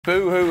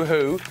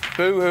Boo-hoo-hoo,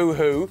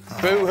 boo-hoo-hoo,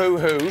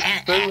 boo-hoo-hoo,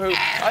 boo-hoo.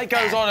 It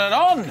goes on and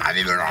on. Have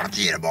you got a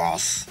cheer,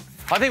 boss?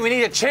 I think we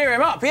need to cheer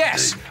him up,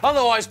 yes.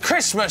 Otherwise,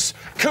 Christmas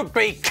could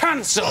be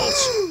cancelled.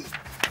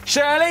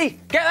 Shirley,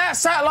 get that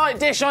satellite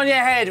dish on your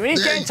head. We need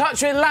to get in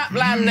touch with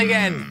Lapland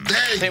again.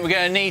 I think we're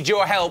going to need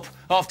your help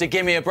after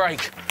Gimme a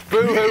Break.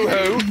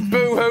 Boo-hoo-hoo,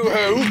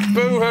 boo-hoo-hoo,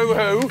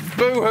 boo-hoo-hoo,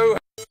 boo-hoo-hoo.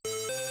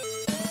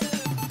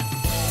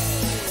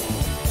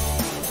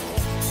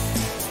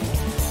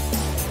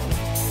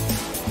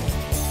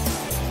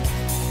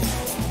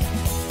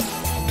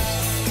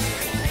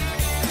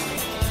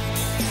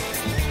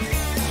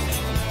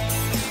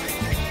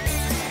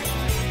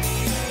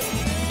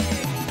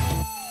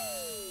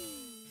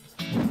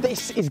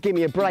 This is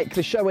Gimme a Break,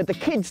 the show where the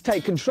kids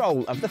take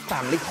control of the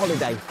family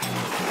holiday.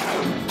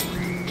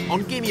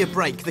 On Gimme a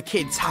Break, the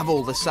kids have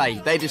all the say.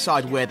 They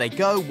decide where they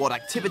go, what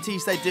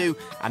activities they do,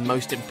 and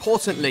most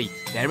importantly,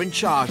 they're in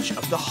charge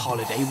of the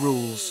holiday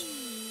rules.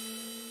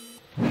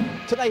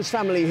 Today's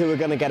family who are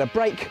going to get a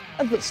break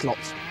are this lot.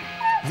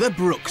 The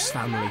Brooks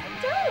family.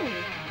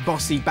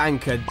 Bossy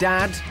banker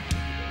Dad.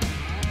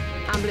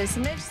 Ambulance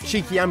emergency.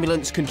 Cheeky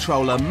ambulance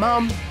controller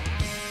Mum.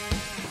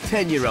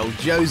 10-year-old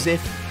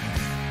Joseph.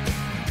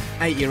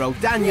 8-year-old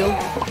Daniel.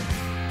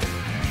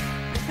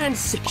 And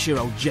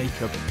 6-year-old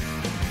Jacob.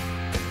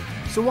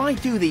 So why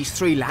do these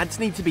three lads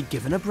need to be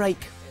given a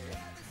break?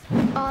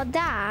 Our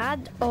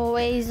dad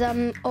always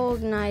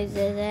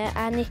organises it,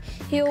 and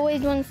he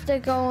always wants to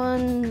go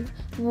on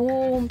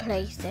warm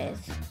places.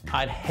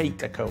 I'd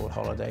hate a cold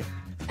holiday.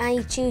 And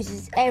he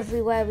chooses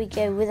everywhere we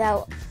go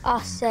without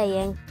us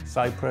saying.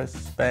 Cyprus,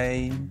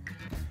 Spain,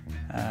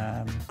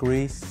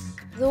 Greece.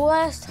 The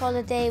worst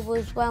holiday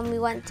was when we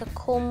went to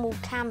Cornwall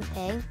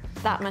camping.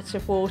 That much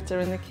of water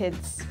in the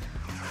kids'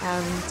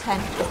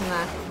 tent, isn't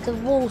there? The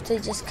water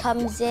just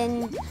comes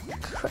in,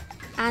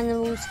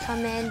 animals come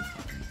in.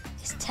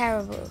 It's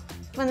terrible.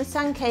 When the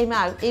sun came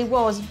out, it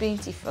was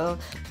beautiful.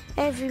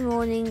 Every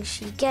morning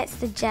she gets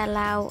the gel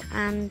out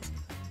and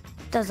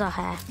does our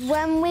hair.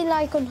 When we're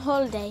on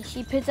holiday,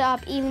 she puts it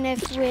up even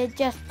if we're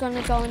just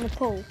gonna go in the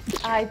pool.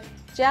 I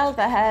gel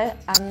their hair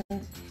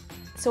and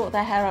sort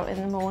their hair out in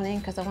the morning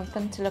because I want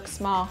them to look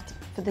smart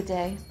for the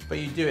day. But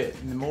you do it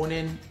in the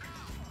morning,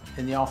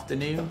 in the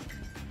afternoon,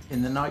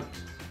 in the night.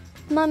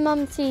 My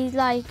mum sees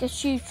a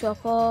shoe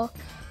shop or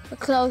a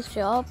clothes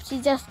shop. She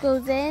just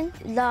goes in.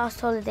 Last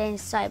holiday in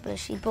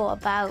Cyprus, she bought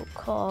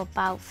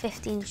about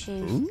 15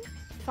 shoes. Ooh.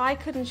 If I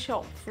couldn't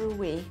shop for a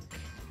week,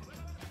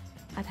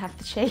 I'd have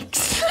the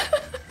shakes.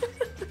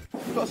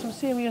 We've got some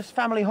serious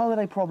family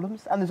holiday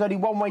problems, and there's only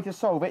one way to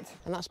solve it,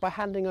 and that's by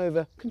handing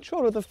over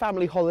control of the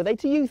family holiday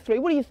to you three.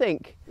 What do you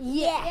think?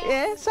 Yeah.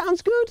 Yeah,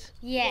 sounds good?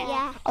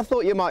 Yeah. I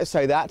thought you might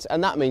say that,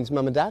 and that means,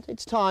 Mum and Dad,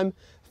 it's time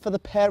for the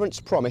parents'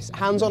 promise.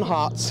 Hands on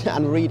hearts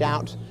and read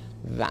out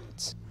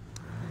that.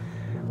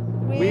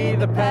 We,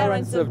 the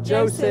parents of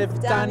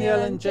Joseph, Daniel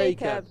and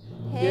Jacob,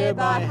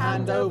 hereby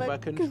hand over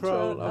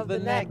control of the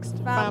next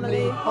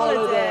family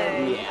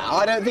holiday. Yeah,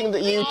 I don't think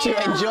that you two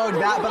enjoyed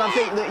that, but I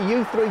think that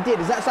you three did.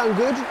 Does that sound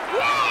good?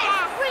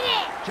 Yeah!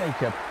 Brilliant!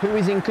 Jacob, who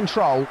is in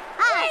control?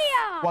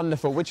 Hiya!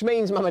 Wonderful, which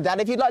means, Mum and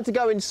Dad, if you'd like to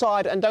go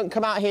inside and don't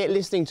come out here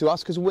listening to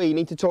us, because we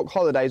need to talk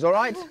holidays, all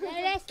right?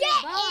 Let's get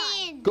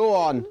in! Go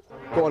on,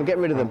 get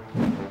rid of them.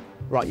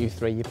 Right, you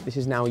three, this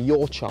is now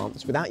your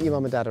chance, without your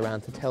mum and dad around,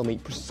 to tell me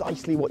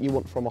precisely what you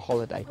want from a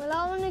holiday. Well,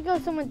 I want to go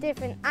somewhere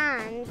different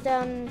and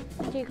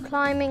do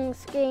climbing,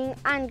 skiing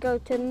and go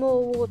to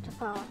more water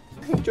parks.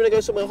 Do you want to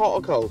go somewhere hot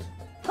or cold?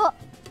 Hot.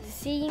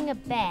 Seeing a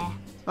bear.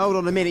 Hold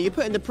on a minute, you're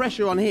putting the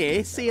pressure on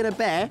here, seeing a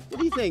bear. What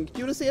do you think? Do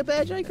you want to see a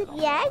bear, Jacob?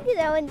 Yeah, because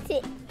I want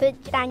to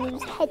put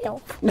Daniel's head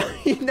off. No,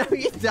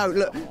 you don't.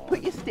 Look,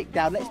 put your stick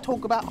down, let's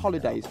talk about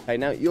holidays. Okay,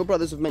 now, your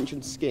brothers have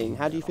mentioned skiing.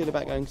 How do you feel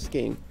about going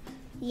skiing?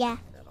 Yeah.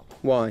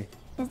 Why?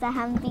 Because I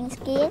haven't been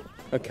skiing.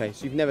 Okay,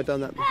 so you've never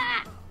done that before.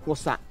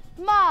 What's that?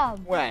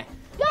 Mom! Where?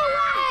 Go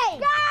away!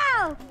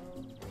 Go!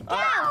 Go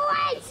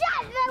away!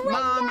 Shut the window!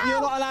 Mum,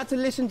 you're not allowed to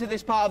listen to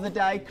this part of the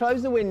day.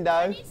 Close the window.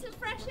 I need some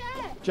fresh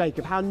air.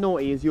 Jacob, how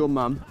naughty is your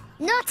mum?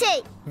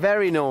 Naughty!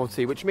 Very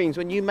naughty, which means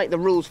when you make the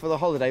rules for the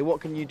holiday,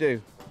 what can you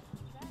do?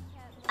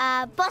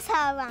 Boss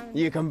her around.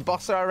 You can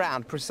boss her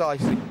around,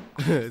 precisely.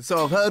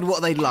 So I've heard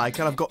what they'd like,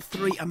 and I've got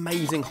 3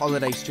 amazing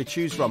holidays to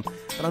choose from.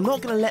 But I'm not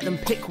going to let them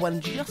pick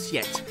one just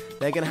yet.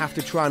 They're going to have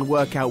to try and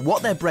work out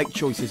what their break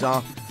choices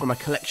are from a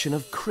collection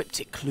of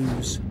cryptic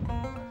clues.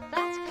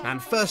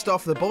 And first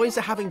off, the boys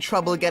are having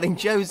trouble getting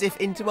Joseph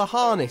into a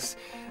harness.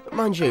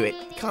 Mind you, it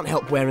can't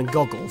help wearing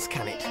goggles,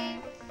 can it?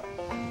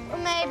 Or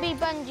maybe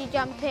bungee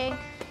jumping.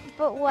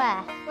 But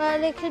where?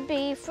 Well, it could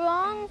be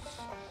France,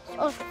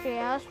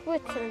 Austria,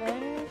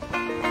 Switzerland.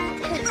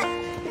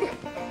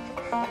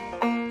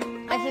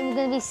 I think we're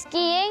going to be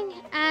skiing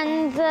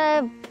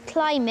and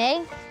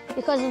climbing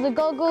because of the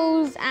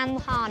goggles and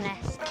the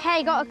harness.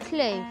 Okay, got a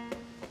clue.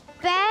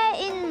 Bear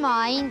in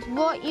mind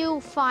what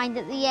you'll find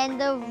at the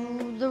end of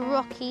the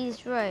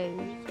Rockies Road.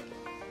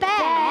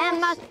 Bear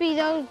must be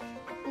those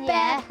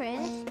bear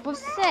prints.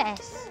 What's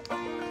this?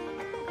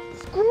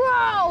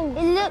 Squirrel!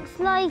 It looks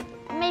like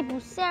maple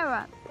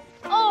syrup.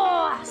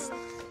 Oh, that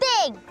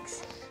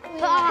stinks!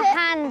 Put our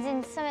hands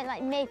in something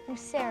like maple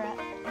syrup.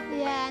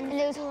 Yeah, and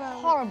it was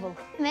horrible.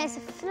 I mean, it's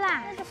a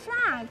flag. It's a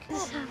flag.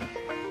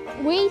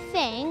 We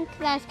think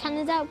there's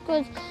Canada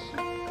because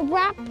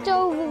wrapped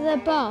over the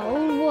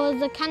bowl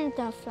was a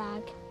Canada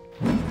flag.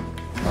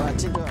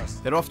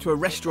 They're off to a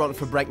restaurant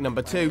for break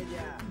number 2,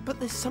 but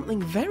there's something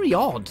very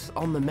odd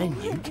on the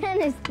menu.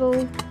 Tennis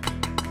ball.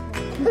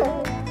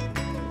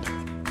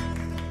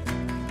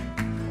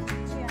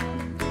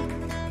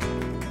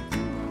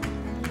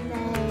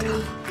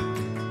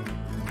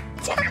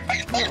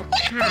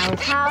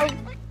 Cow,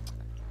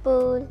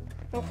 bull,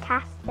 and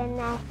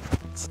castanet.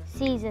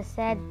 Caesar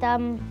said,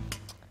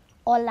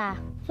 hola.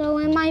 So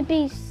it might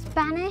be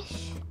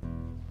Spanish.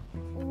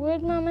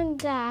 Would Mum and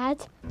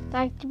Dad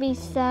like to be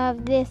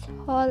served this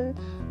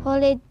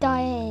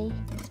holiday?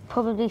 It's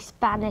probably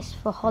Spanish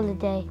for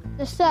holiday.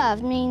 The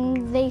served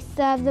means they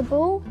serve the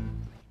ball.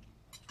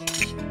 The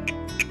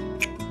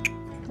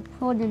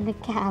prawn and the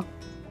cow.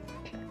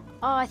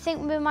 Oh, I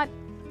think we might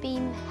be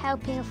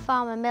helping a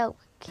farmer milk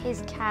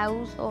his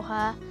cows or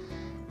her,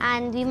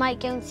 and we might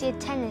go and see a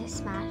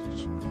tennis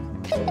match.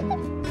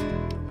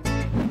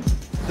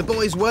 The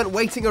boys weren't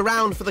waiting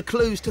around for the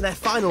clues to their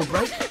final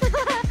break.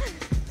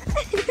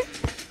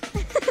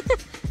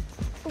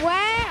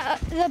 Wear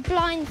the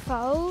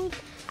blindfold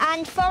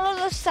and follow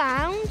the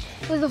sound.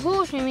 With the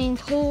horse, it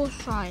means horse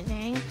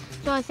riding.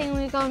 So I think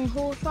we're going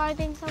horse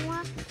riding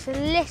somewhere. So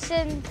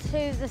listen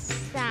to the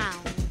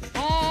sound.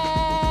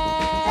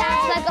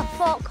 That's like a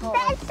foghorn.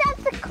 That's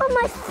something on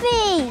my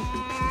feet.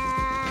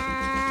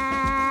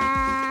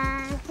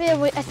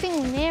 I think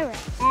we're near it.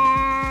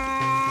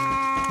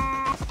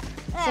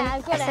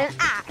 I've got an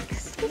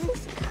axe. This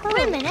is cold.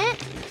 Wait a minute.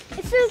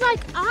 It feels like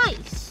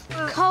ice.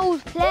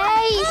 Cold place.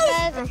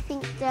 I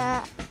think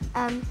the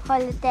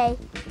holiday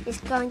is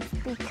going to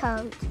be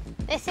cold.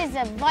 This is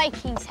a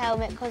Viking's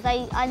helmet because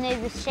I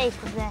know the shape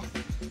of this.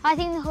 I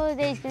think the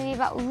holiday is going to be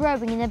about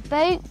rowing in a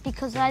boat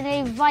because I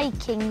know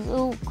Vikings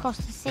all cross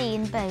the sea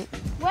in boats.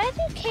 Where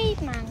do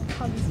cavemen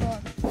come from?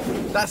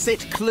 That's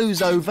it,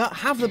 clues over.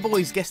 Have the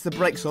boys guess the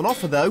breaks on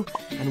offer though,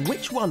 and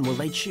which one will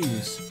they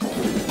choose?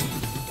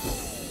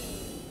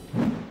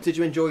 Did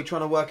you enjoy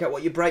trying to work out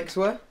what your breaks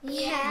were?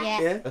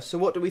 Yeah. So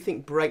what do we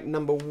think break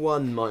number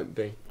 1 might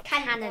be?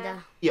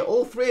 Canada. Yeah,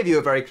 all 3 of you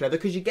are very clever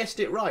because you guessed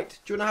it right.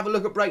 Do you want to have a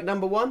look at break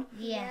number 1?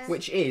 Yes.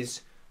 Which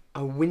is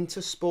a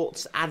winter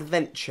sports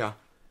adventure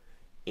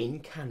in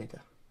Canada.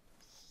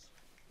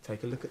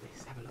 Take a look at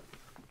this, have a look.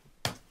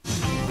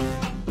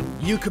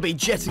 You could be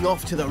jetting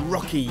off to the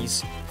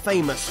Rockies,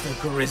 famous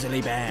for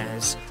grizzly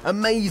bears,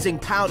 amazing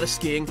powder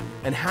skiing,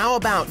 and how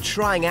about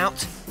trying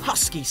out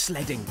husky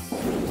sledding?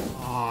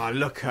 Oh,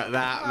 look at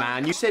that,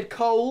 man. You said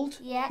cold?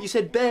 Yeah. You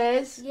said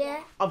bears?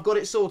 Yeah. I've got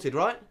it sorted,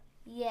 right?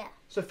 Yeah.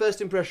 So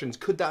first impressions,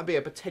 could that be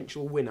a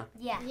potential winner?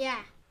 Yeah. Yeah.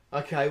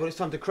 Okay, well, it's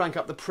time to crank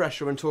up the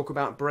pressure and talk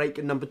about break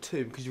number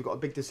 2 because you've got a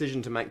big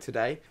decision to make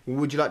today.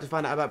 Would you like to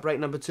find out about break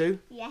number 2?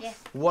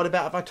 Yes. What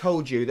about if I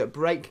told you that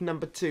break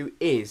number 2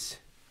 is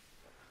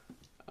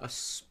a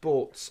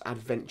sports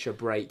adventure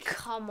break?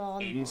 Come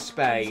on. In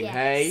Spain, Yes.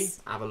 hey?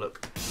 Have a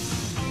look.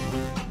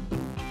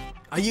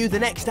 Are you the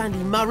next Andy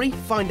Murray?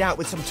 Find out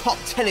with some top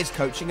tennis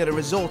coaching at a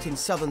resort in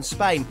southern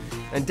Spain.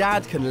 And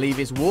Dad can leave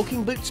his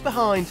walking boots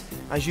behind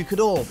as you could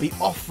all be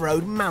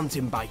off-road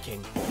mountain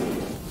biking.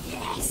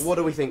 Yes. What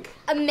do we think?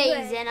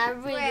 Amazing. I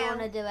really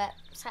want to do it.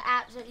 So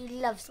I absolutely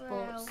love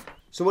sports.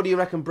 So what do you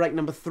reckon break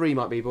number 3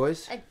 might be,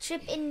 boys? A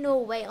trip in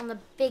Norway on a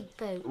big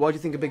boat. Why do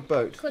you think a big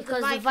boat? Because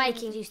the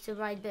Vikings used to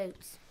ride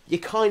boats. You're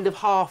kind of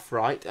half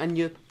right and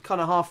you're kind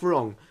of half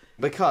wrong.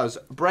 Because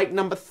break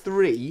number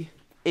 3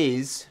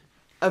 is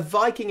a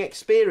Viking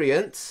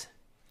experience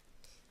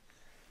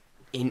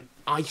in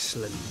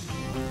Iceland.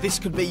 This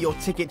could be your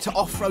ticket to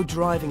off-road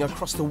driving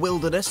across the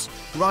wilderness,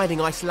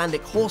 riding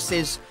Icelandic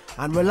horses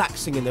and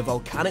relaxing in the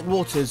volcanic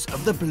waters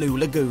of the Blue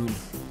Lagoon.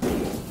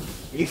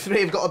 You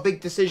 3 have got a big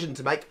decision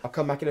to make. I'll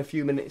come back in a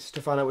few minutes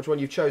to find out which one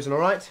you've chosen, all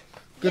right?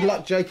 Good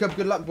luck, Jacob.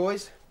 Good luck,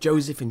 boys.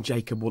 Joseph and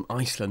Jacob want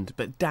Iceland,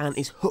 but Dan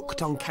is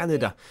hooked on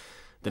Canada.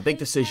 The big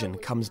decision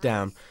comes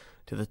down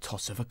to the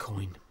toss of a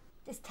coin.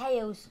 It's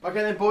tails.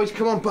 Okay then, boys,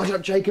 come on, budge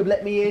up, Jacob,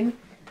 let me in.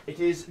 It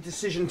is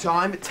decision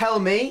time. Tell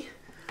me,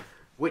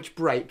 which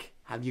break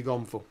have you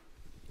gone for?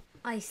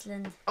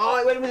 Iceland. Oh,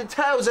 I went with the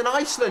tails in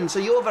Iceland, so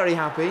you're very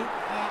happy.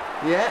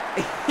 Yeah?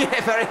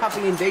 Yeah, very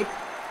happy indeed.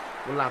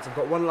 Well, lads, I've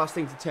got one last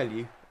thing to tell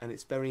you, and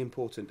it's very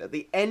important. At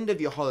the end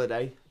of your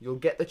holiday, you'll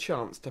get the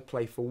chance to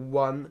play for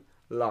one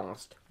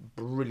last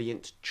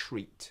brilliant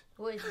treat.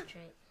 What is the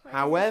treat?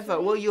 However,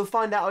 well, you'll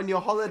find out on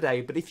your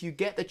holiday, but if you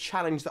get the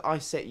challenge that I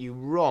set you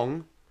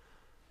wrong,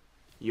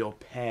 your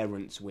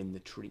parents win the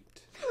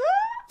treat.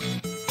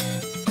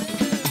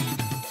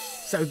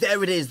 So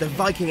there it is, the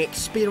Viking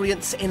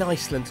experience in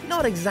Iceland.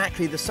 Not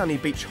exactly the sunny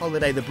beach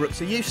holiday the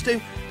Brooks are used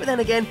to, but then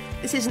again,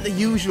 this isn't the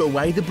usual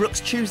way the Brooks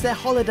choose their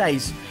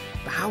holidays.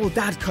 But how will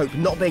Dad cope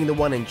not being the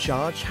one in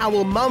charge? How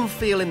will Mum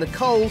feel in the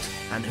cold?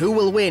 And who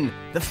will win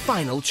the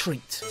final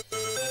treat?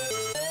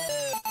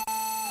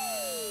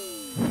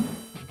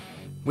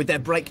 With their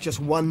break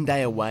just one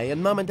day away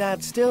and Mum and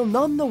Dad still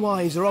none the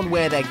wiser on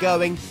where they're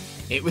going,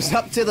 it was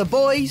up to the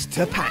boys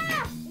to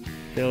pack.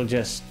 They'll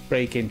just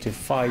break into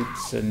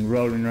fights and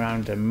rolling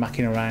around and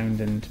mucking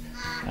around,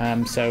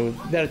 and so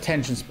their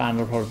attention span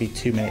will probably be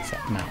 2 minutes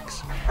at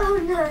max. Oh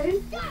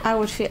no! I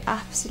would feel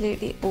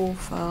absolutely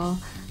awful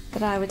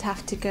that I would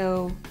have to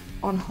go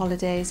on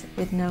holidays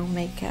with no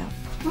makeup.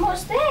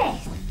 What's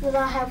this? Will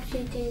that help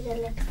you do the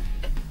lip?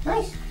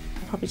 Nice.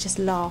 Probably just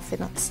laughing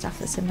at the stuff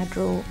that's in my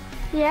drawer.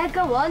 Yeah,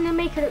 go on and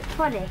make it look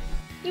funny.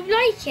 You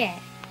like it?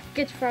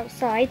 Good for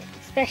outside,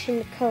 especially in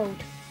the cold.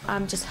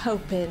 I'm just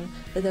hoping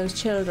that those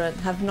children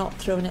have not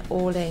thrown it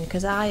all in,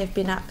 because I have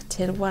been up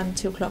till 1,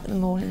 2 o'clock in the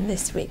morning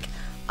this week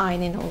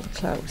ironing all the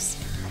clothes.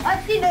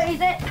 I see that, is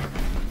it?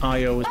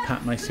 I always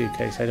pack my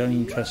suitcase. I don't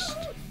even trust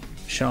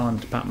Sean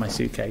to pack my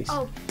suitcase.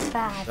 Oh,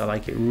 bad. I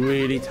like it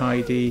really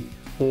tidy,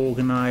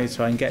 organised,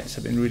 so I can get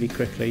something really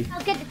quickly.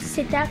 I'll get it to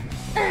sit down.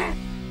 I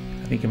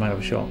think you might have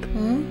a shock.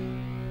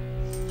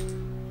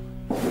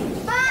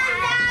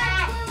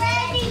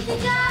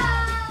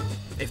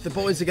 If the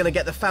boys are going to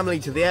get the family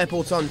to the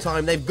airport on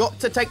time, they've got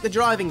to take the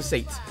driving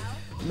seat.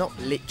 Not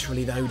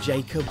literally though,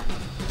 Jacob.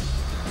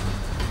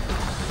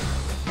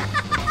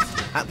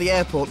 At the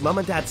airport, Mum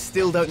and Dad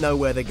still don't know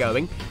where they're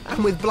going,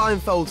 and with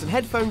blindfolds and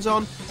headphones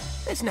on,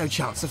 there's no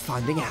chance of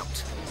finding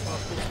out.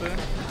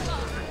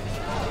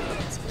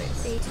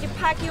 Did you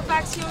pack your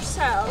bags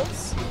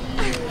yourselves?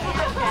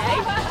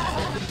 Okay.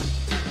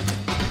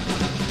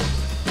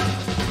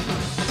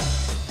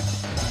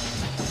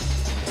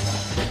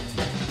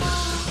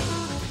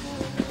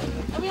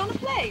 Are we on a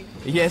plane?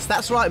 Yes,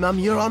 that's right, Mum,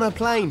 you're on a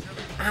plane.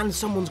 And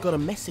someone's got a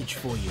message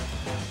for you.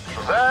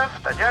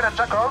 Joseph, Daniel and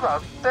Jacob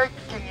are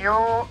taking you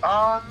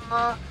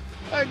on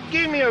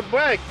Gimme a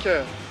break.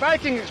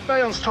 Biking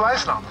experience to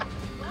Iceland.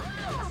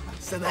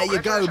 So there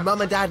you go,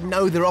 Mum and Dad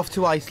know they're off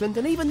to Iceland,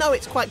 and even though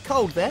it's quite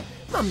cold there,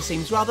 Mum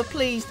seems rather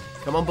pleased.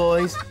 Come on,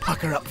 boys,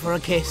 pucker up for a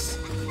kiss.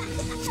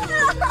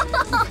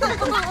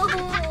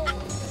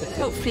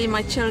 Hopefully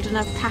my children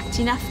have packed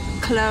enough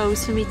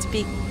clothes for me to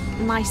be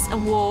nice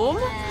and warm.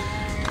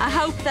 I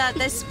hope that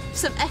there's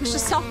some extra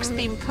socks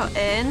being put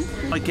in.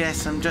 I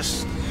guess I'm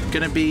just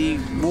going to be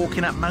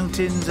walking up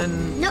mountains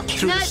and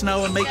through the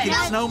snow and making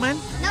snowmen.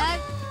 No.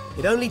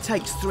 It only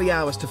takes 3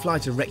 hours to fly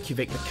to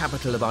Reykjavik, the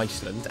capital of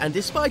Iceland, and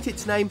despite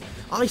its name,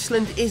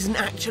 Iceland isn't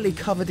actually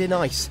covered in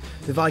ice.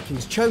 The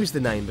Vikings chose the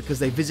name because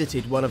they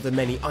visited one of the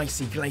many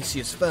icy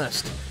glaciers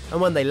first.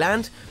 And when they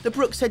land, the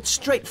Brooks head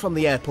straight from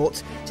the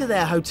airport to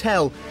their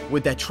hotel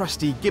with their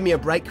trusty Gimme a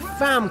Break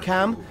fam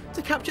cam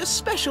to capture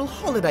special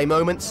holiday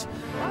moments,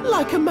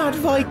 like a mad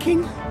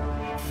Viking.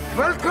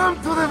 Welcome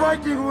to the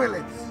Viking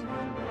village.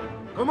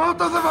 Come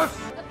out of the bus.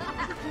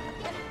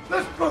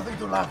 There's nothing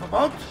to laugh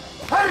about.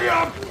 Hurry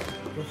up!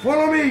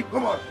 Follow me,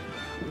 come on.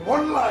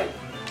 One line.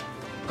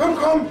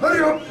 Come,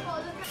 hurry up.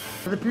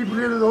 The people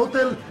here in the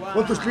hotel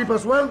want to sleep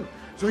as well,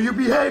 so you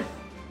behave.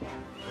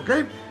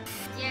 Okay?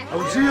 Yeah. I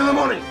will see you in the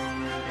morning.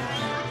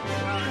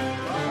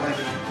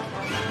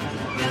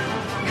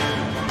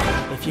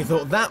 If you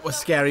thought that was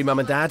scary, Mum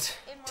and Dad,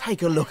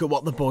 take a look at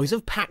what the boys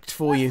have packed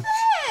for you. What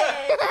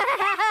have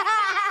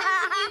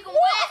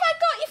I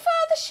got your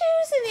father's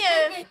shoes in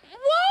you?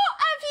 What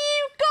have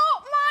you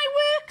got my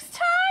works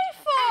tie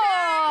for?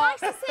 Nice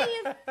to see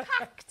you've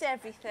packed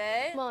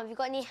everything. Mum, have you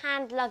got any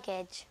hand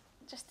luggage?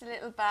 Just a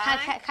little bag.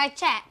 Can I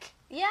check?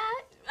 Yeah,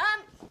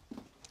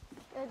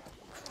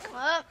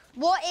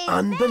 What is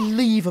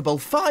Unbelievable.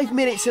 5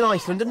 minutes in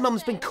Iceland and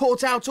Mum's been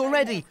caught out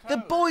already. The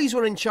boys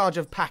were in charge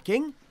of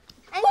packing.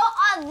 And what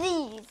are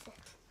these?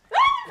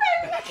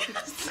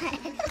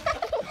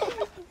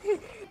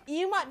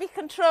 You might be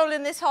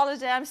controlling this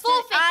holiday. I'm still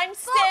Forfeit.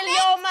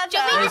 your mother.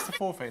 Where's the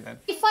forfeit then?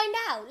 You find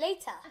out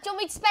later. Do you want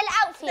me to spell it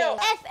out for you?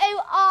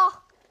 F-O-R.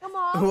 Come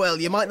on.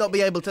 Well, you might not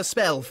be able to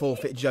spell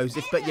forfeit,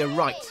 Joseph, but you're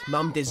right.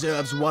 Mum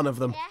deserves one of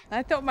them.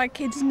 I thought my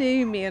kids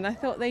knew me and I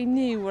thought they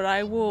knew what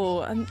I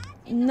wore, and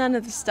none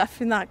of the stuff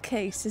in that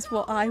case is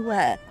what I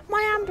wear.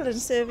 My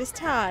ambulance service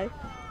tie,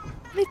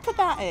 they put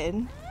that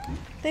in.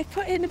 They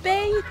put in a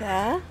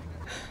bather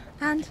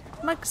and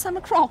my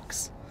summer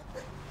Crocs.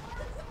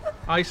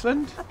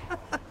 Iceland.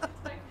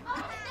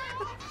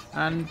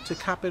 And to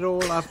cap it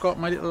all, I've got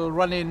my little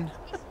running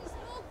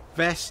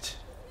vest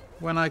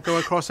when I go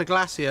across a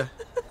glacier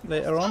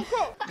later on.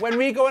 When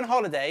we go on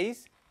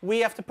holidays, we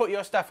have to put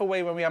your stuff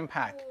away when we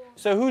unpack.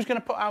 So who's going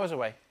to put ours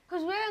away?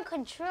 Because we're in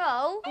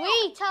control.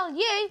 We tell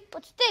you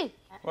what to do.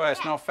 Well,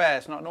 it's not fair.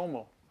 It's not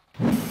normal.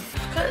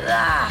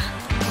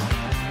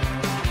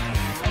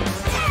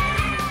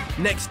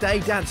 Next day,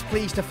 Dad's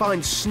pleased to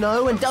find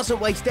snow and doesn't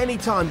waste any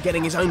time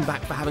getting his own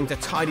back for having to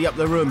tidy up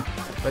the room.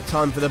 But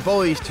time for the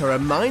boys to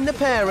remind the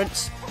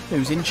parents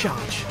who's in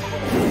charge.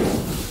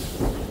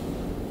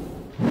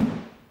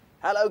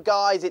 Hello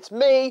guys, it's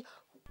me.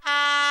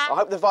 I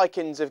hope the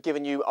Vikings have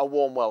given you a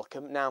warm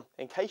welcome. Now,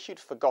 in case you'd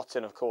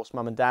forgotten, of course,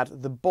 Mum and Dad,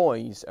 the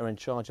boys are in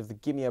charge of the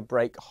Gimme a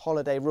Break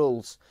holiday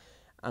rules.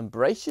 And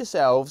brace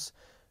yourselves,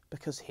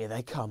 because here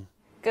they come.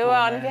 Go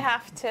on if you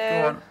have to.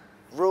 Go on.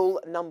 Rule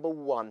number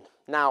 1.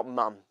 Now,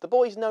 Mum, the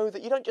boys know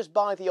that you don't just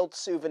buy the odd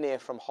souvenir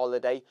from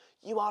holiday,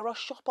 you are a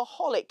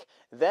shopaholic.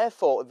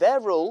 Therefore, their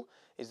rule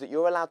is that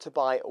you're allowed to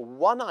buy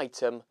one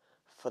item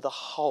for the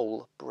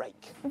whole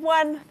break.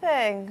 One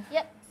thing?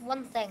 Yep,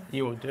 one thing.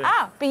 You won't do it.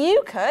 Ah, but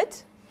you could.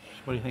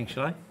 What do you think,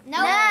 shall I?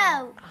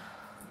 No!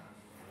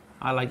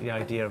 I like the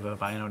idea of her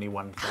buying only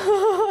one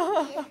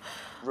thing.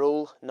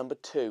 Rule number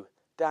 2.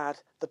 Dad,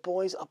 the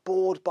boys are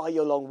bored by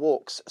your long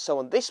walks, so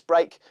on this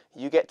break,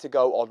 you get to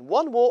go on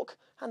one walk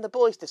and the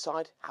boys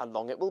decide how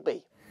long it will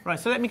be. Right,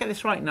 so let me get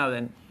this right now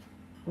then.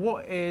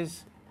 What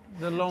is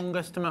the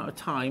longest amount of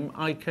time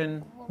I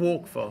can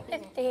walk for?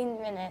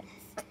 15 minutes.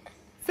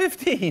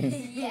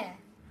 15? Yeah.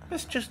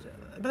 But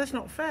that's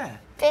not fair.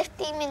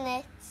 50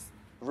 minutes.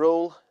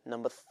 Rule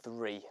number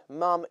 3.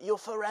 Mum, you're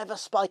forever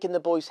spiking the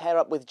boys' hair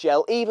up with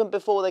gel even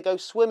before they go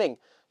swimming.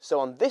 So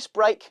on this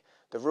break,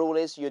 the rule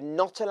is you're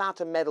not allowed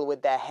to meddle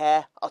with their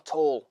hair at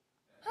all.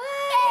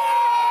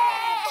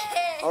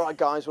 All right,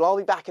 guys, well, I'll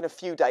be back in a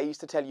few days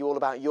to tell you all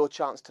about your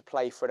chance to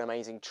play for an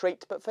amazing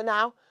treat. But for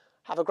now,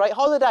 have a great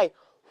holiday.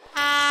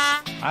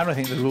 I don't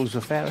think the rules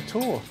are fair at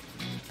all,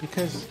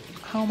 because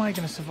how am I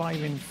going to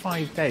survive in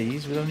 5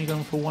 days with only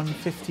going for one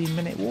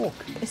 15-minute walk?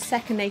 It's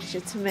second nature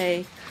to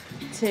me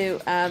to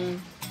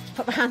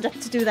put my hand up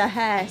to do their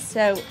hair,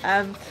 so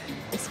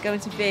it's going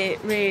to be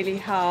really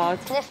hard.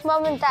 And if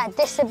Mum and Dad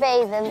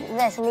disobey them,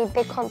 there's going to be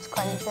big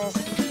consequences.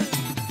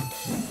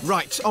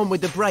 Right, on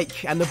with the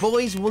break, and the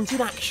boys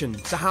wanted action.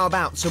 So how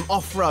about some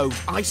off-road,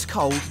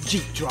 ice-cold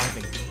Jeep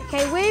driving?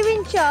 OK, we're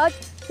in charge,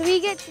 so we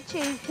get to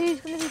choose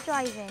who's going to be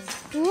driving.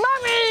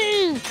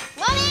 Mummy!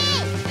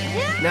 Mummy!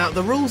 Yeah. Now,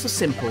 the rules are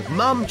simple.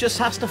 Mum just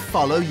has to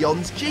follow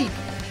Jon's Jeep.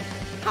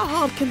 How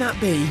hard can that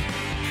be?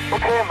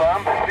 OK,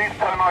 Mum, please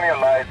turn on your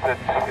lights.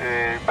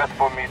 It's best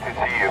for me to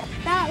see you.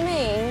 That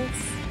means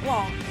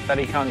what? That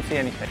he can't see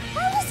anything.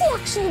 How does he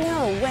actually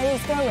know where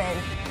he's going?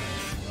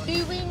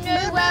 Do we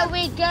know where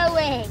we're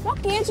going?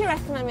 What gear do you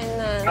reckon I'm in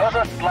then? Not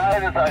the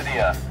slightest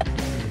idea.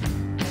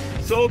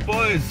 So,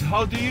 boys,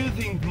 how do you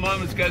think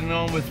Mum is getting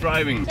on with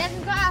driving? We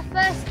haven't got our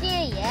first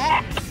gear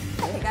yet.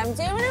 I think I'm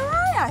doing all right.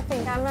 I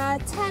think I'm a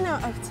 10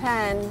 out of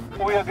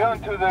 10. We are going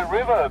to the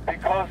river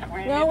because we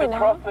need to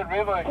cross the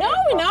river. No,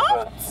 we're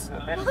not.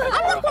 I'm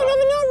not going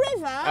over no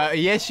river.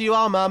 Yes, you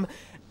are, Mum.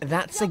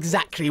 That's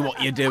exactly what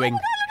you're doing. I'm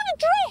going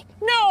to drink.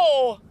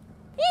 No.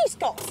 He's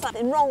got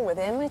something wrong with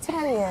him, I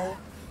tell you.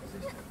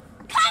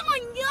 Come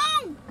on,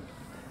 Jon!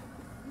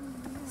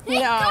 No.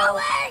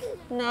 Going!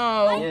 No.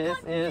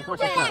 Yes,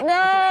 what's it got?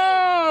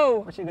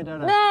 No! What's it got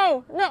down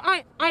No,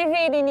 I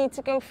really need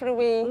to go for a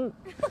wee. No!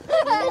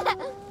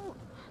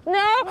 No!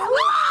 I'm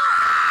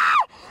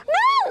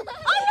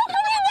not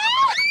coming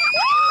there!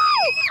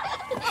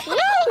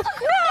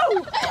 No!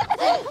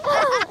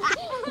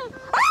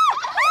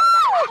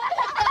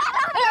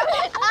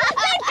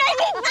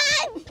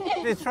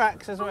 The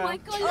tracks as well. Oh my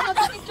God, you're not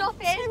going to drop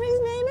it. His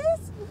name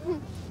is?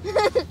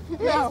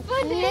 No.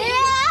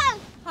 Yeah!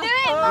 Do it,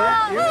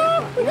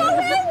 Mum! We're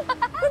going!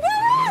 We're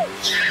going!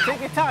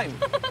 Take your time.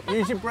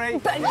 Use your brake.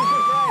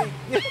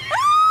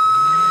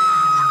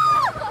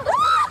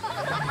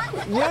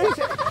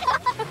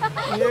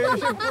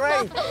 Use your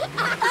brake.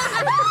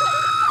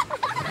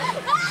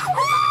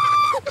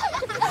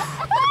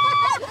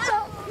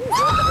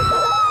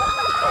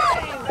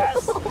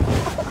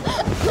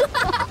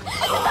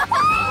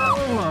 Oh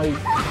my.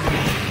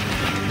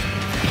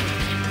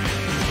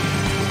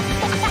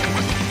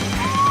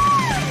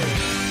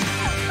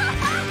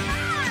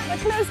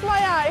 Closed my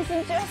eyes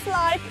and just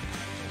like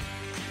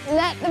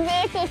let the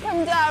vehicle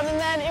come down, and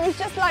then it was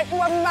just like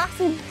one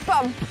massive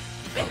bump.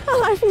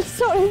 And I feel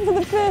sorry for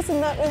the person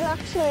that was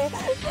actually in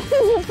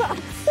the back.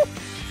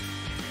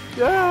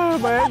 Yeah,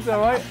 my head's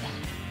all right.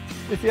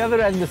 It's the other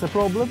end that's a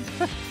problem.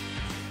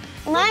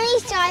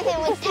 Mummy's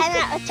driving with 10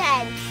 out of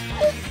 10.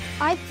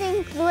 I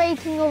think the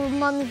rating of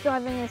Mummy's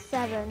driving is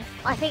 7.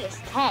 I think it's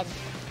 10.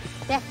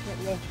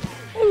 Definitely.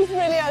 It was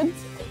brilliant.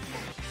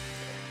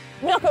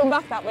 We're not going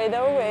back that way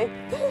though, are we?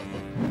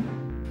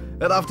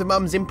 And after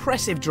Mum's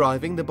impressive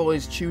driving, the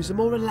boys choose a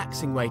more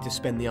relaxing way to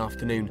spend the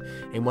afternoon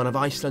in one of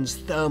Iceland's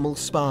thermal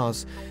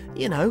spas.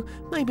 You know,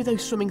 maybe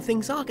those swimming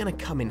things are going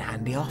to come in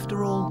handy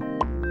after all.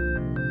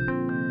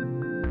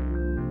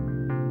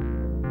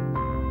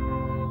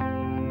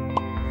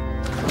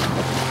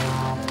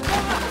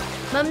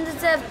 Mum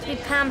deserved to be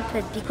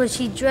pampered because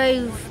she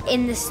drove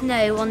in the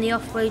snow on the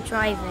off-road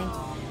driving,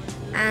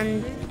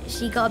 and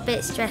she got a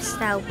bit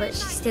stressed out, but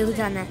she's still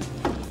done it.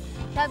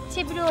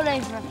 Tip it all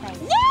over her face.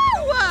 No!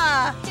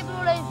 Tip it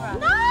all over her.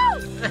 No!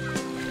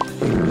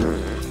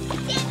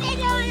 Tip it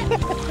all over.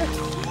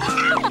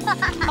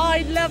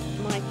 I love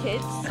my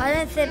kids. I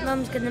don't think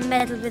Mum's going to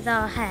meddle with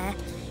our hair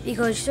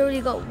because she's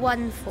already got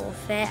one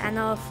forfeit, and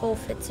our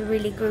forfeits are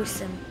really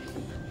gruesome.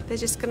 They're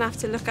just going to have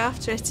to look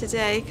after it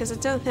today because I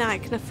don't think I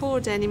can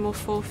afford any more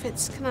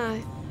forfeits, can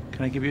I?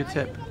 Can I give you a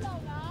tip?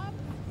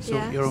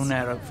 Sort Yes. your own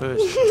hair out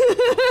first.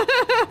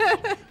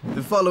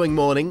 The following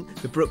morning,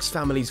 the Brooks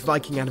family's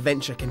Viking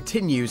adventure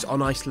continues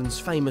on Iceland's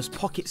famous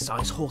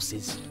pocket-sized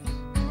horses.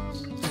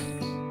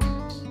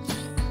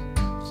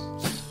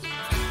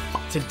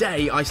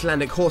 Today,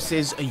 Icelandic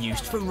horses are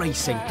used for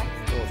racing.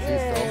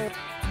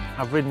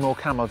 I've ridden more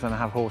camels than I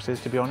have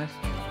horses, to be honest.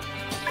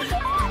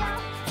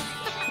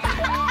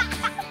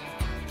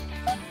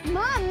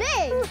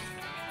 Mummy!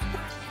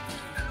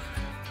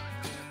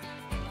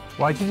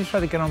 Why did you try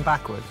to get on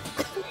backwards?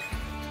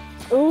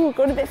 Ooh,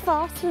 going a bit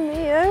faster than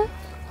me, yeah?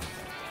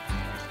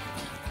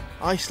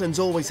 Iceland's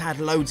always had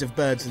loads of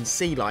birds and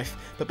sea life,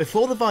 but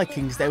before the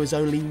Vikings there was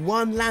only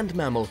one land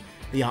mammal,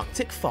 the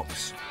Arctic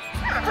fox.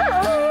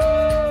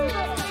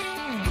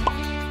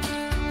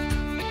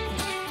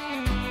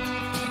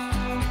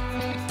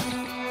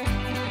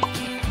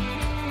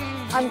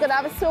 I'm going to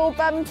have a sore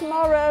bum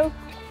tomorrow.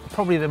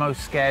 Probably the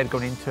most scared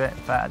going into it,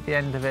 but at the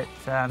end of it,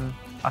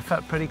 I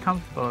felt pretty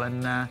comfortable,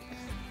 and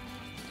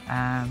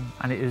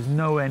it was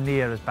nowhere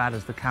near as bad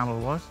as the camel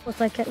was.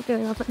 I kept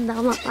going up and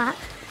down like that.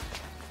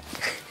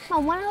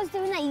 Mum, when I was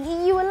doing that,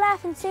 you were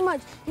laughing so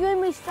much, you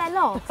almost fell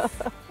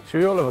off. Should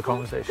we all have a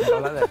conversation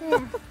about that?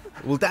 Yeah.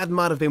 Well, Dad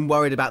might have been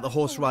worried about the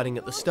horse riding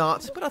at the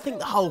start, but I think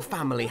the whole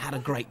family had a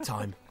great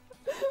time.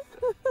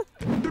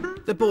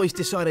 The boys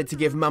decided to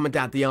give Mum and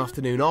Dad the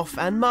afternoon off,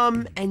 and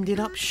Mum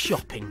ended up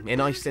shopping in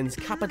Iceland's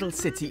capital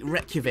city,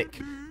 Reykjavik.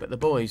 But the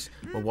boys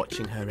were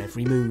watching her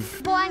every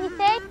move. Bought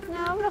anything? No,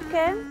 I'm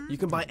looking. You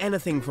can buy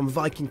anything from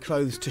Viking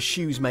clothes to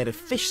shoes made of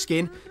fish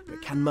skin,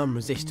 but can Mum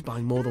resist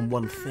buying more than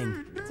one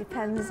thing?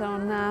 Depends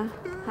on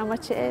how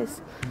much it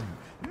is.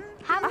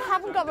 I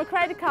haven't got my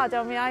credit card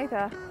on me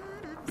either.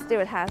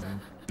 Stuart has.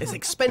 It's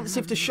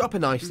expensive to shop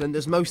in Iceland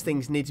as most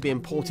things need to be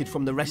imported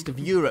from the rest of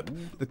Europe.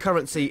 The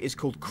currency is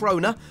called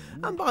krona,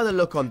 and by the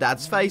look on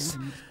Dad's face,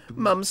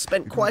 Mum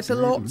spent quite a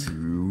lot.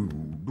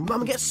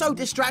 Mum gets so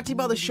distracted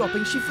by the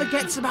shopping she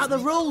forgets about the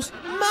rules.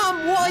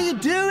 Mum, what are you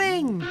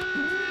doing?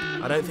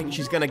 I don't think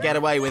she's going to get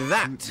away with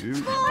that.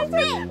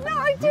 Forfeit! No,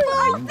 I do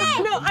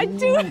it! No, I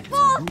do it!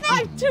 Forfeit!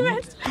 I do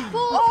it!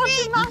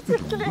 Forfeit!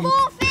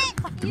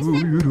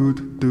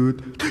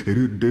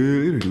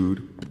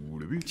 Automatically!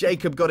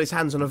 Jacob got his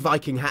hands on a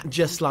Viking hat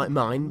just like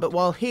mine, but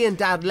while he and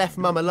Dad left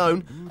Mum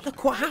alone,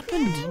 look what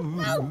happened.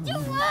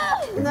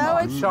 No,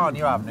 it's... Sean,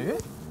 you haven't, have you?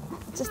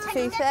 Just a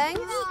few things.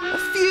 A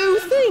few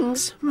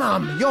things?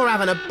 Mum, you're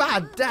having a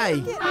bad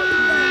day.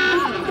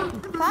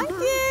 Thank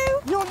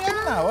you. You only had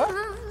an hour?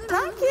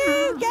 Thank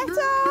you. Get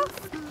off.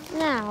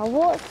 Now,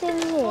 what's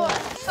in here?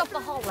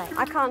 Shopaholic.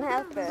 I can't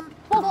help it.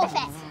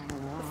 Forfeit.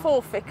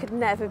 Forfeit could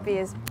never be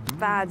as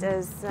bad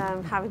as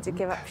having to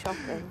give up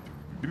shopping.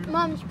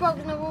 Mum's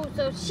broken the rules,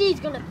 so she's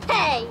gonna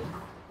pay.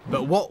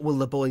 But what will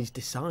the boys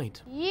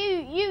decide? You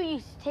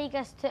used to take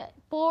us to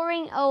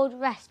boring old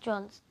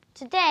restaurants.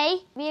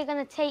 Today, we are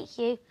gonna take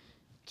you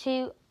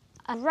to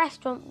a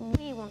restaurant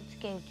we want to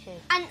go to.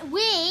 And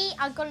we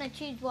are gonna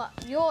choose what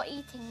you're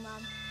eating,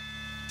 Mum.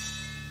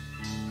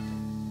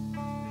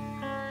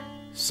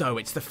 So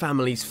it's the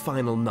family's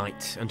final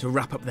night, and to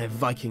wrap up their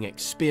Viking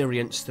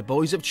experience, the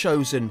boys have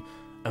chosen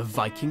a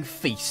Viking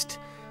feast.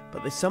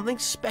 But there's something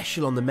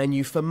special on the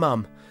menu for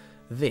Mum.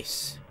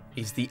 This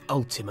is the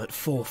ultimate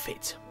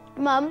forfeit.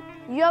 Mum,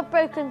 you have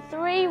broken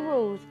 3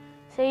 rules,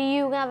 so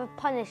you can have a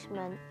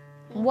punishment.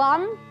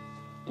 1,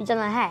 you done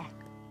her hair.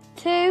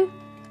 2,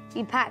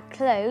 you pack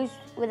clothes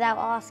without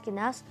asking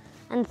us.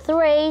 And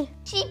 3,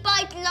 she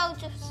buys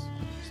loads of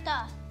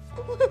stuff.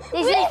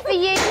 This is for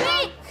you.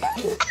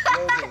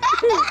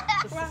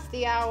 This is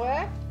the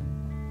hour.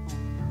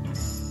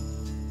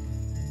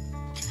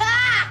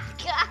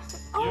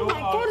 Oh my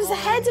God, it's a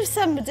head of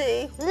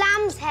somebody.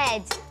 Lamb's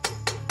head.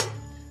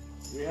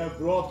 We have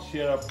brought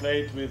here a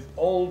plate with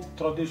old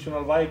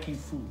traditional Viking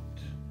food.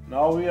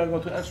 Now we are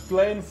going to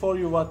explain for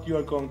you what you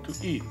are going to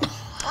eat.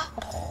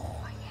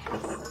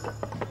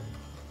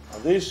 Now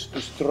this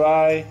is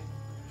dry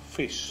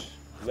fish,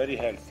 very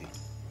healthy.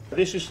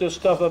 This is the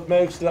stuff that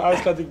makes the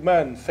Icelandic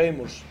men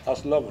famous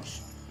as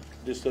lovers.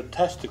 This is the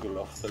testicle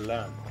of the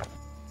lamb.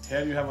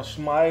 Here you have a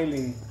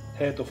smiling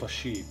head of a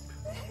sheep.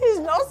 He's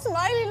not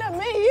smiling at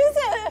me, is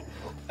it?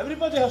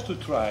 Everybody has to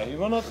try. You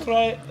wanna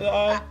try the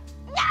eye?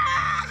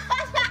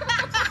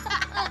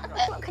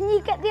 Can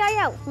you get the eye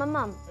out for my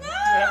mum?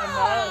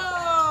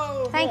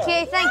 No! Thank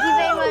you very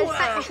much.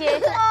 Thank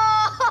you.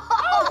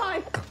 Oh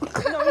my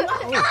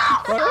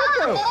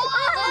God!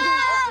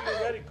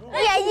 Very good.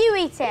 Yeah, you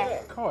eat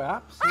it. Oh,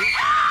 absolutely.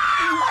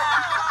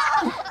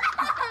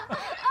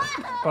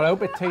 Well, I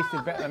hope it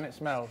tasted better than it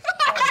smells.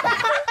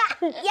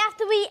 You have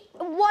to eat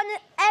one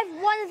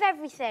of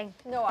everything.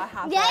 No, I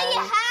haven't. Yeah, you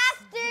have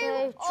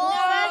to.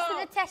 First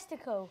with the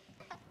testicle.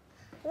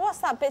 What's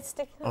that bit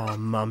sticking out? Oh,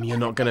 Mum, you're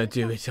not going to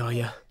do it, are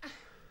you?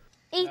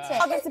 Eat it.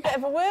 Oh, there's a bit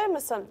of a worm or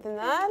something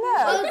there,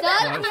 look. Well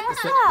done.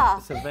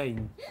 It's a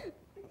vein.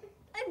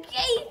 I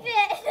gave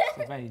it.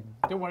 It's a vein.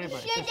 Don't worry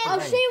about it. I'll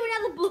show you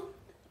another book.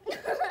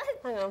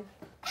 Hang on.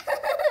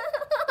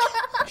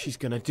 She's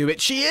going to do it.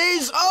 She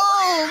is!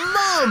 Oh,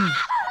 Mum!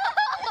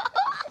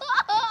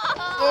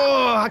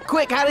 Oh,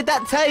 quick, how did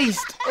that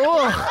taste?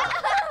 Oh.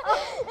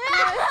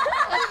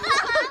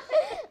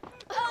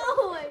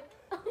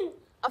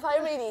 Have I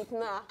really eaten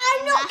that?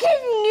 I'm not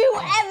kissing you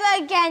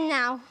ever again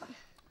now.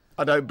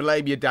 I don't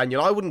blame you,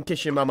 Daniel. I wouldn't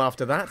kiss your mum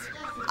after that.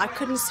 I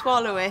couldn't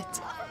swallow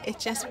it. It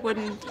just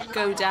wouldn't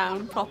go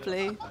down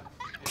properly.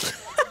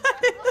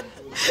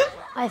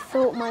 I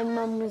thought my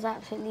mum was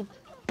absolutely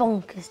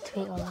bonkers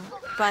to eat all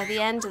that. By the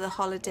end of the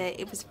holiday,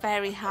 it was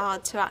very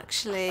hard to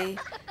actually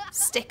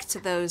stick to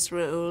those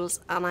rules,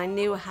 and I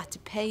knew I had to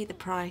pay the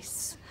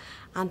price,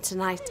 and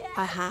tonight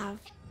I have.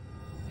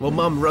 Well,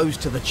 Mum rose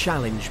to the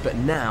challenge, but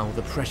now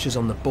the pressure's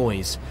on the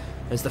boys.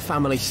 As the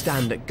family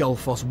stand at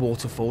Gullfoss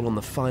Waterfall on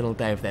the final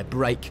day of their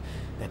break,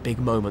 their big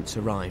moment's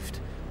arrived.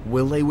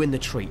 Will they win the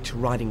treat,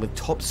 riding with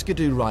top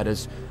skidoo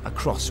riders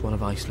across one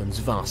of Iceland's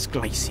vast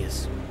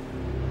glaciers?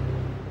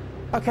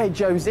 OK,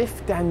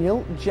 Joseph,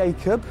 Daniel,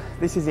 Jacob,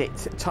 this is it.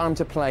 Time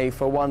to play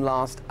for one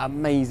last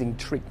amazing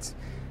treat.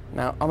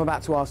 Now, I'm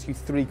about to ask you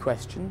 3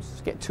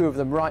 questions. Get 2 of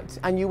them right,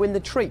 and you win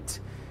the treat.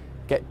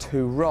 Get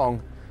 2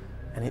 wrong,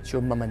 and it's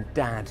your mum and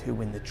dad who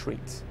win the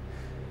treat.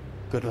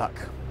 Good luck.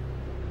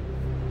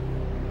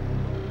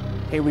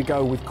 Here we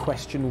go with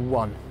question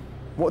 1.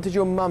 What did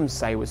your mum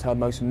say was her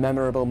most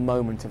memorable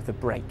moment of the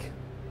break?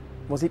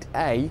 Was it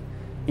A,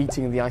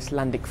 eating the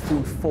Icelandic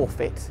food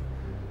forfeit,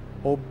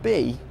 or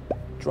B,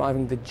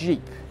 driving the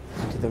Jeep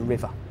into the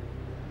river?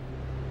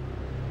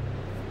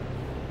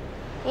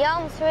 The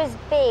answer is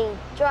B,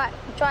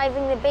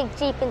 driving the big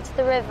Jeep into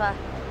the river.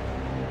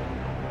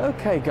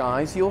 OK,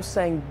 guys, you're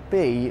saying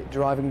B,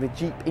 driving the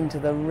Jeep into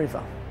the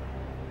river.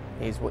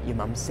 Here's what your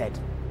mum said.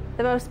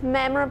 The most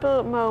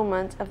memorable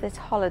moment of this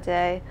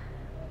holiday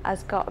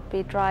has got to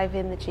be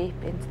driving the Jeep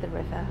into the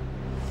river.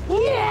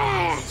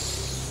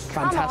 Yes!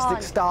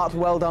 Fantastic start,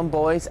 well done,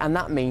 boys. And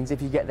that means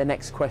if you get the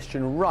next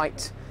question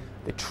right,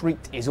 the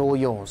treat is all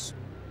yours.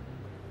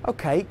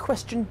 OK,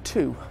 question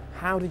 2.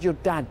 How did your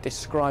dad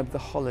describe the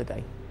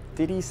holiday?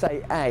 Did he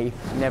say A,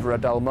 never a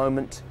dull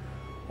moment,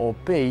 or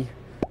B,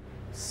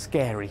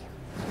 scary?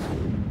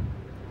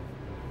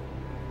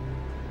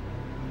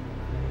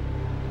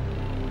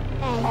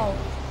 A.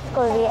 It's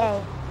got to be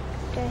A.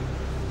 Okay.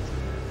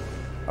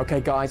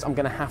 OK, guys, I'm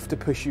going to have to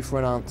push you for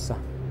an answer.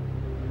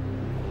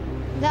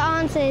 The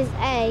answer is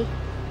A.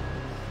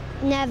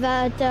 Never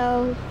a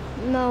dull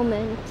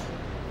moment.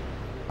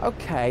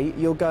 OK,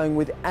 you're going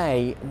with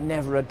A,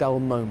 never a dull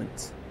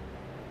moment.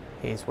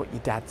 Here's what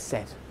your dad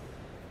said.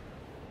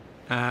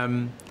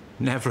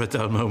 Never a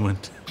dull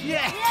moment.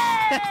 Yeah!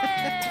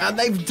 And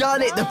they've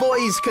done it! The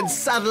boys can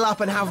saddle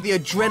up and have the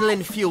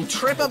adrenaline-fueled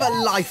trip of a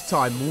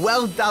lifetime.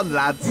 Well done,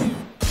 lads.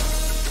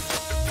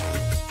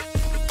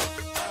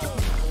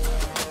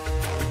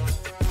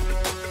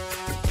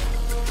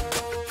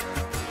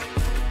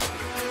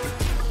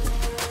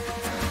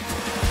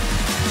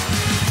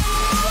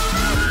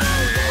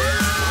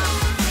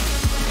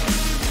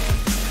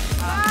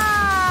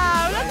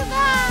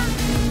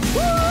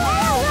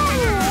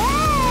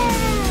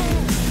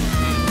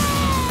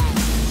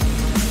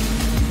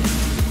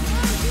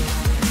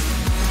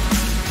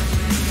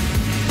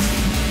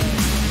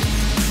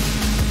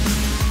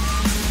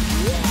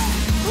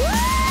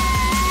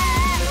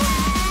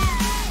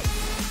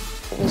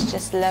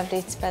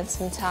 Lovely to spend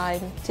some time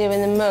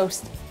doing the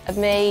most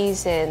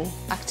amazing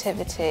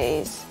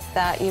activities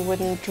that you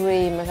wouldn't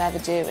dream of ever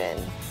doing.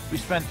 We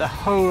spent the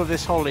whole of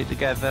this holiday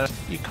together.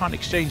 You can't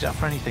exchange that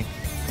for anything.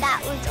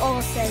 That was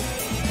awesome.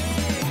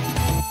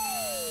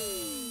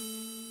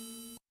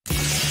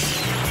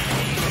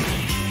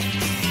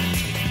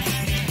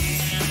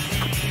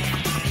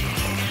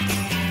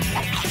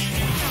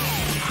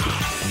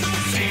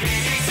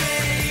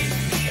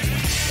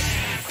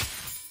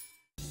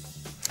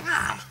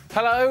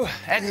 Hello,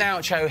 Ed and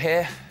Oucho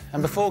here.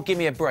 And before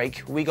Gimme a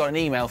Break, we got an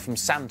email from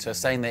Santa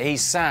saying that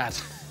he's sad.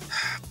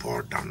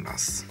 Poor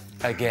Dundas.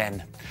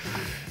 Again.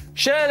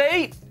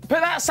 Shirley, put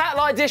that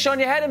satellite dish on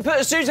your head and put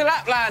us through to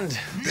Lapland.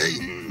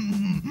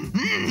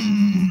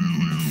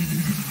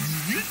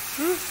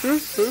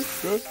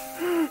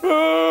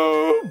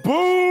 Oh,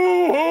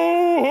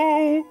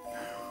 boo-hoo-hoo!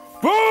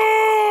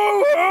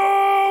 Boo-hoo-hoo!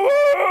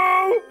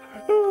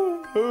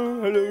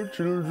 Hello,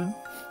 children.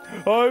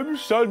 I'm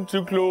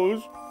Santa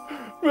Claus.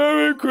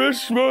 Merry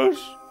Christmas,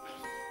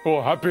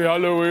 or Happy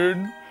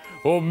Halloween,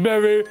 or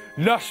Merry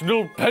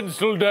National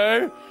Pencil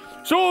Day.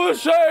 It's all the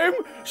same.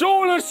 It's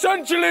all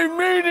essentially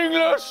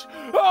meaningless.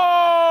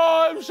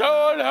 Oh, I'm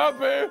so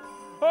unhappy.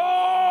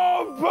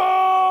 Oh,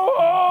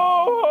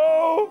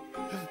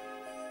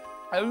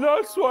 boo-hoo-hoo! And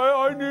that's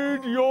why I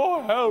need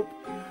your help.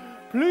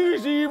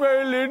 Please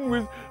email in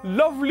with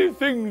lovely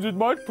things that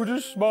might put a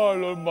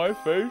smile on my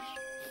face.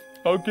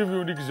 I'll give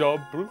you an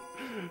example.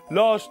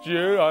 Last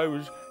year I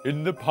was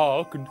in the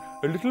park and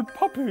a little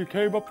puppy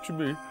came up to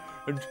me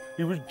and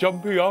he was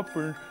jumping up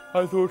and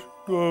I thought,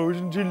 oh,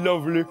 isn't he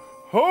lovely?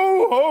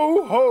 Ho,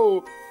 ho,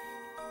 ho!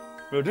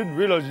 I didn't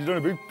realise he'd done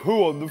a big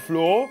poo on the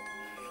floor.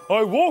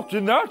 I walked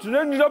in that and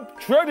ended up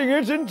treading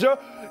it into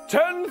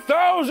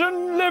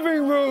 10,000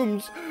 living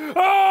rooms.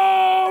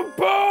 Oh,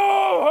 boo,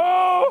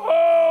 ho,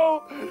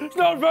 ho! It's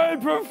not very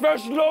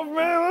professional of me,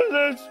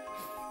 was it?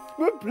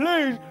 But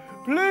please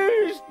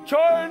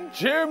try and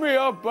cheer me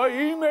up by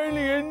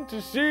emailing in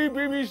to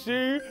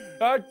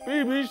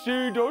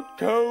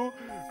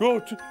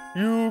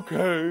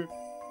CBBC@bbc.co.uk.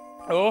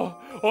 Oh,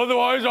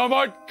 otherwise I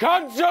might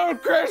cancel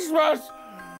Christmas.